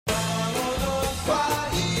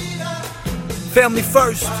Family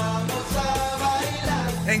first.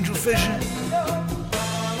 Angel Vision.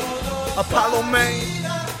 Apollo Main.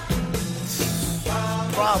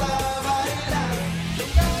 Problem.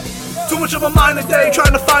 Too much of a mind today,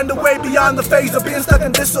 trying to find a way beyond the phase of being stuck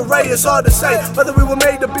in disarray. It's hard to say whether we were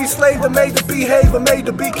made to be slaves or made to behave or made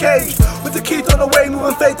to be caged. With the key thrown away,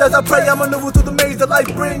 moving faith as I pray, I maneuver through the maze that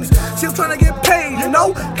life brings. Still trying to get paid, you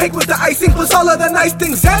know? Cake with the icing plus all of the nice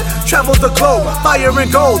things that travels the globe. Fire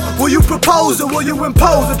and gold. Will you propose or will you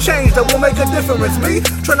impose a change that will make a difference? Me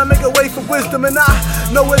trying to make a way for wisdom, and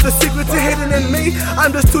I know where the secrets are hidden in me.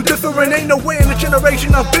 I'm just too different, ain't no way in the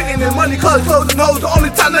generation I'm fitting in. Money, cars, clothes, and hoes, the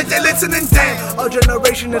only time that they listening. Damn, our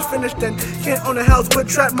generation is finished and can't own a house with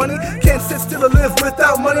trap money. Can't sit still or live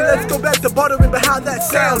without money. Let's go back to bartering, but how that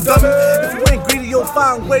sound, dummy? If you ain't greedy, you'll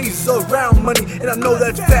find ways around money, and I know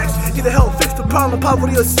that's facts. Either help fix the problem of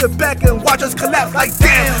poverty or sit back and watch us collapse. Like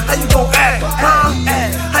damn, how you gon' act, huh?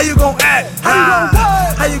 How you gon' act,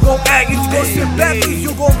 how you gon' act? If you gon' sit back, if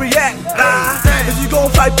you gon' react, if you gon'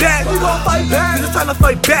 fight back, cause it's time to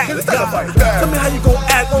fight back. Tell me how you gon'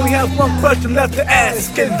 act, only have one question left to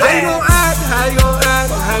ask. How you gon' act, how you gon'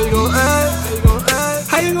 act, how you gon' act,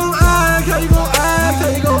 how you gon' act, how you gon' act, how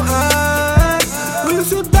you gon' act? Will you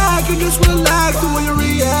sit back and just relax, or will you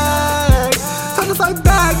react? Time to fight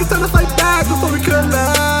back, it's time to fight back before we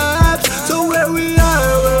collapse. So where we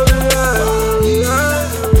are, where we are, where we are,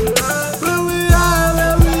 where we are,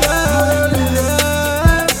 where we are, where we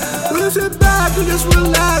are. Will you sit back and just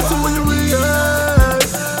relax, or will you react?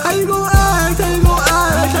 How you gon' act, how you gon'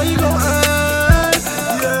 act, how you gon' act?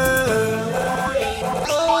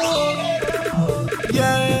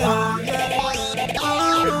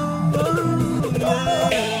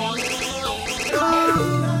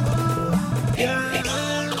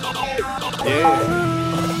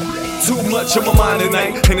 Too much on my mind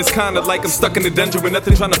tonight, and it's kinda like I'm stuck in a dungeon with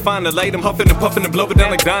nothing, trying to find a light. I'm huffing and puffing and blow it down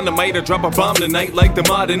like dynamite. I drop a bomb tonight like the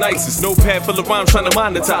modern ISIS. Notepad full of rhymes trying to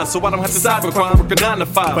monetize, so I don't have to cybercrime, work a 9 to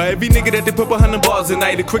 5. For every nigga that they put behind the bars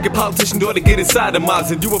tonight, a crooked politician door to get inside the mines.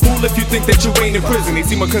 And you a fool if you think that you ain't in prison. They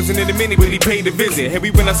see my cousin in a minute, but he paid a visit. And we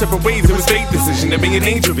went our separate ways, it was fate decision. Every an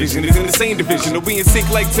angel vision is in the same division. Or we in sync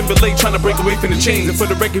like Timberlake, trying to break away from the chains. And for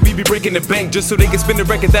the record, we be breaking the bank just so they can spin the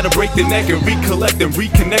record that'll break the neck and recollect and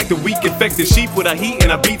reconnect the weak infected sheep with our heat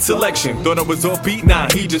and I beat selection. Thought I was off beat, nah,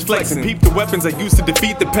 he just flexing. Peep the weapons I used to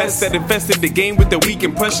defeat the pests that infested the game with the weak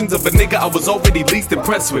impressions of a nigga I was already least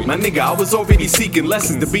impressed with. My nigga, I was already seeking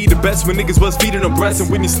lessons to be the best when niggas was feeding on breasts. And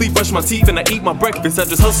when you sleep, brush my teeth and I eat my breakfast. I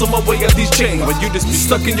just hustle my way out these chains. When you just be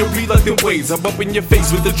stuck in your reluctant ways, I'm up in your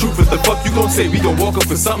face with the truth. What the fuck you gon' say? We gon' walk up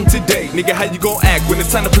for something today. Nigga, how you gon' act when it's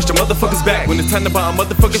time to push the motherfuckers back? When it's time to buy a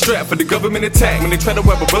motherfucking strap for the government attack? When they try to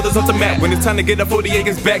wipe our brothers off the map? When it's time to get our 40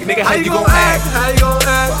 acres back? Nigga, how you gon' act? How you gon'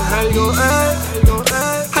 act? How you gon'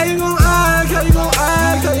 act? How you gon' act? How you gon'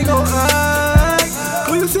 act? How you gon' act?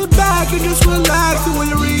 Will you sit back and just relax, or will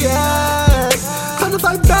you react? Time to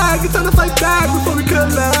fight back, it's time to fight back before we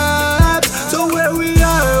collapse. So where we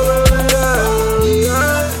are, where we are, where we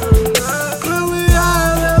are, where we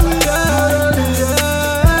are, where we are, where we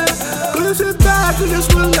are. Will you sit back and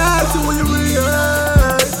just relax, or will you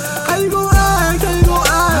react? How you gon' act? How you gon'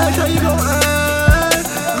 act? How you gon' act?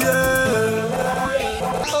 Yeah.